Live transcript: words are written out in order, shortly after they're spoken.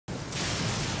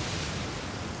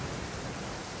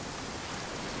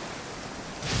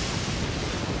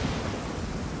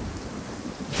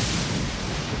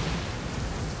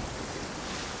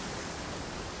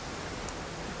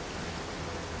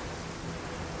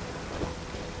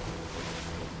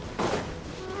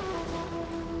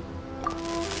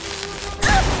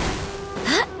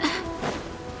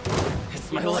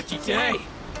day.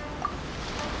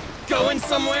 Going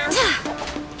somewhere?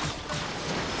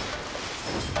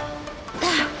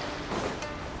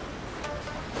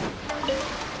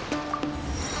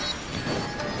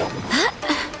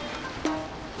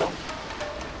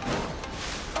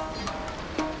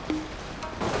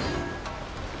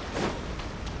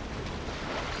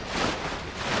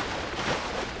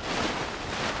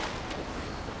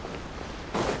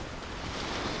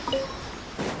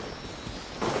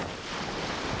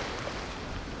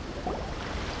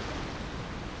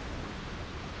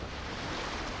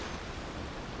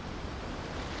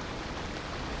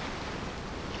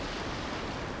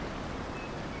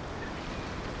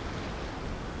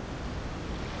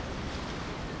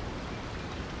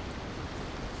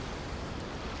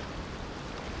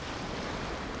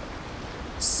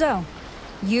 So,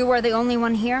 you are the only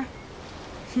one here?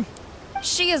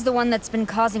 She is the one that's been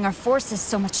causing our forces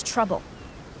so much trouble.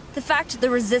 The fact the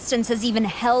Resistance has even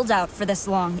held out for this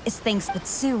long is thanks, but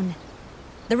soon.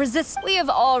 We have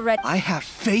already— I have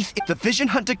faith in the Vision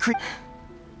Hunt decree.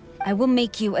 I will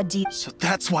make you a deal. So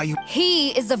that's why you—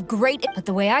 He is of great— but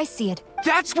the way I see it—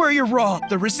 That's where you're wrong!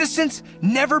 The Resistance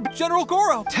never— General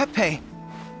Goro! Tepe.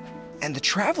 And the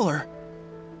Traveler.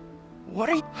 What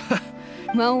are you—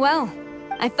 Well.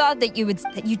 I thought that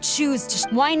you choose to—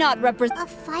 Why not represent— A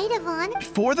fight, Yvonne?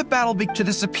 Before the battle to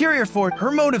the Superior Fort,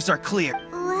 her motives are clear.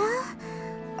 Well...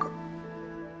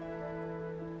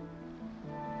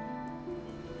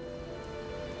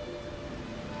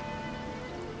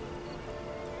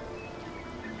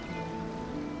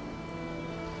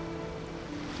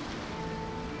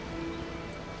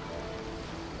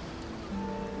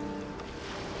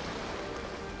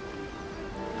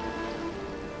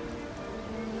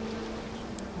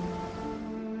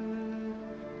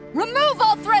 Remove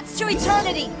all threats to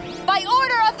eternity! By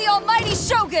order of the Almighty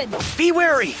Shogun! Be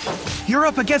wary! You're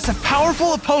up against a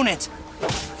powerful opponent!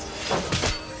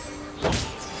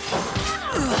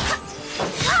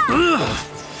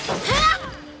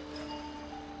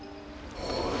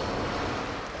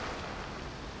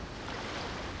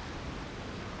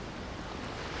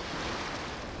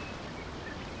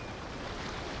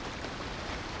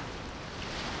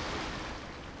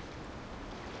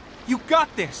 You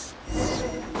got this!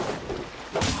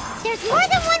 There's more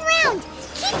than one round!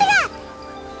 Keep it up!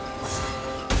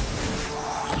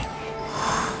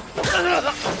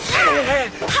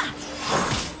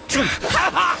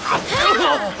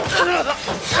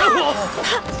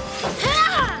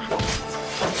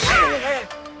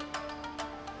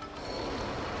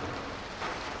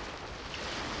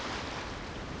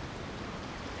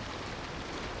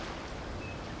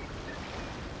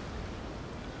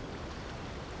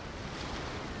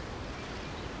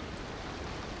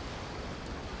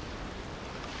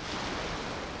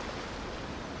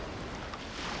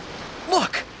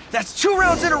 Look! That's 2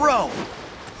 rounds in a row!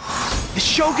 The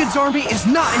Shogun's army is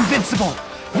not invincible!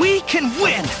 We can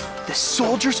win! The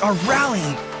soldiers are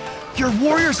rallying! Your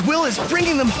warrior's will is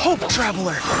bringing them hope,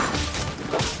 Traveler!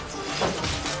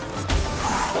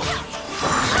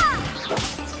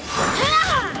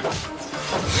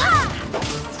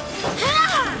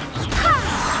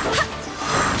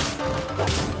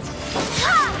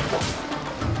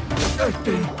 I've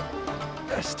been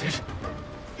bested.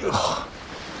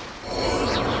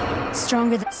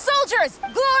 Stronger than— Soldiers!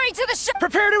 Glory to the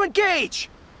Prepare to engage!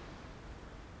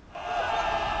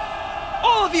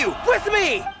 All of you, with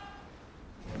me!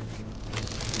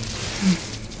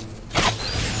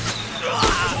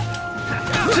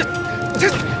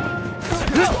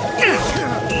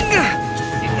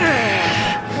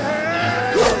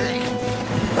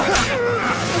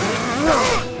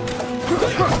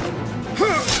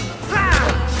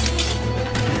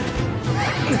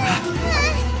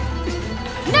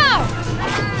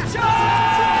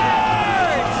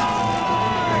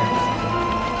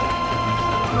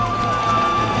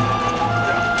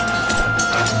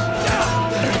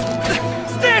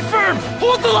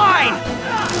 Hold the line!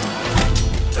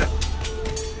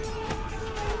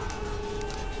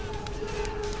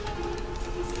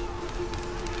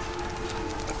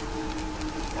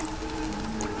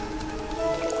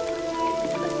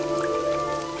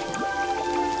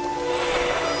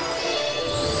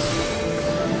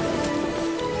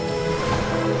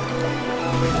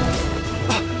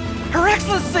 Her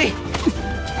Excellency!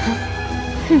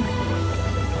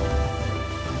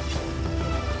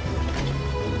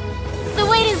 The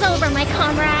wait is over, my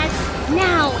comrades.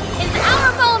 Now is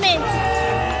our moment!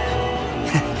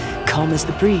 Calm as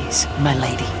the breeze, my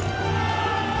lady.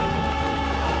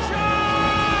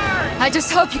 I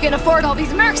just hope you can afford all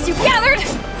these mercs you've gathered!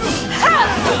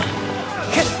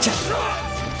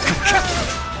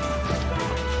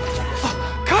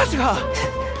 Kazuha!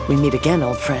 We meet again,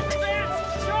 old friend.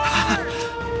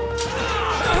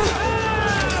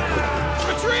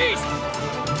 Retreat!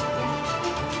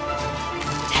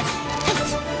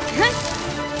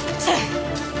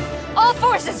 All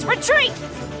forces, retreat!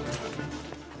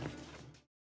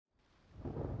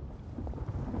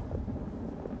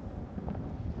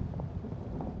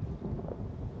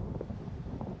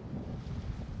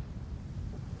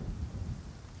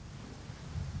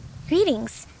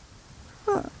 Greetings.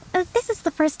 Well, this is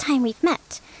the first time we've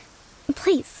met.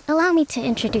 Please, allow me to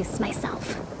introduce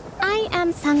myself. I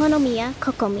am Sangonomiya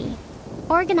Kokomi,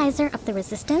 organizer of the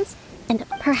Resistance, and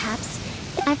perhaps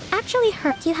I've actually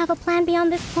heard you have a plan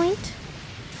beyond this point.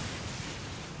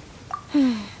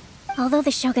 Although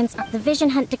the Shogun's the Vision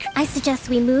Hunt I suggest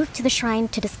we move to the shrine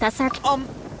to discuss our...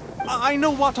 I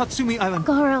know Watatsumi Island.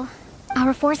 Goro,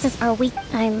 our forces are weak.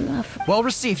 Well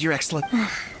received, Your Excellence.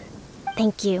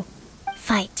 Thank you.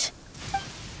 Fight.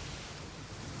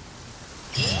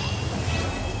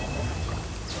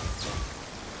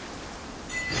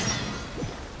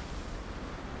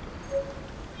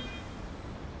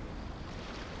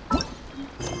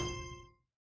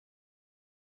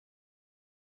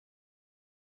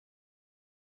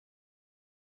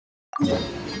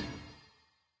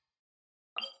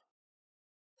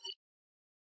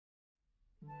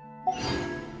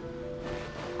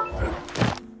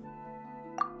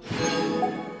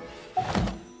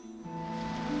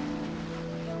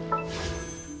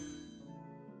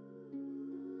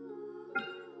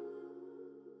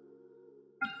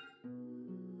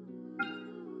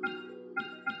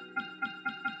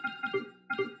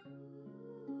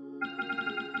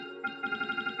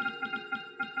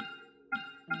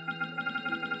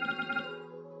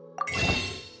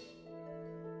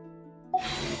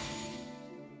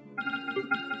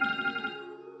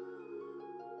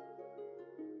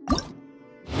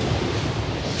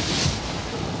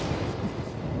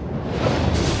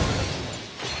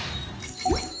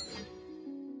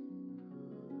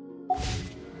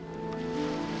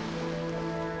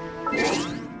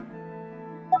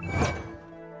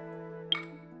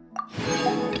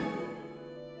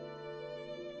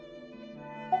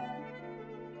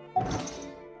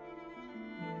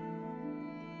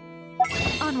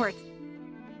 Onward.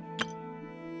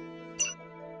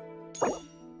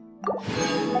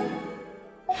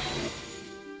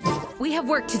 We have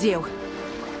work to do.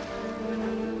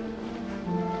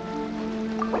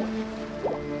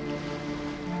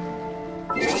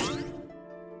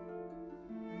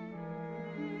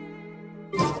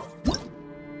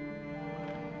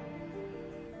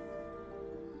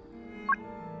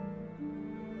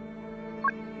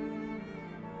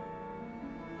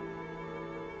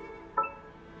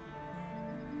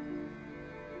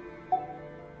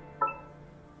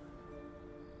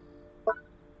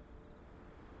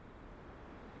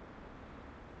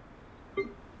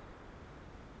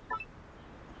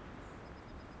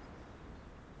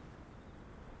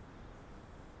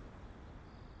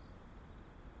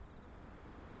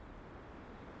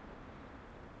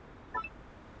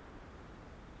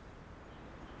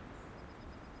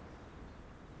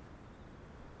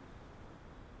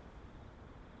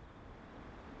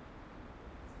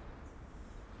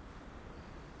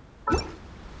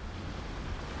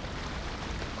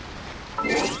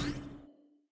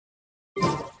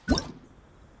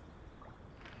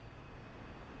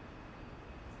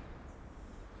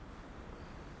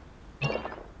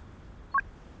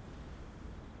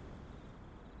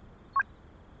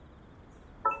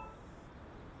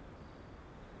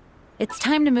 It's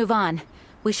time to move on.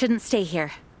 We shouldn't stay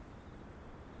here.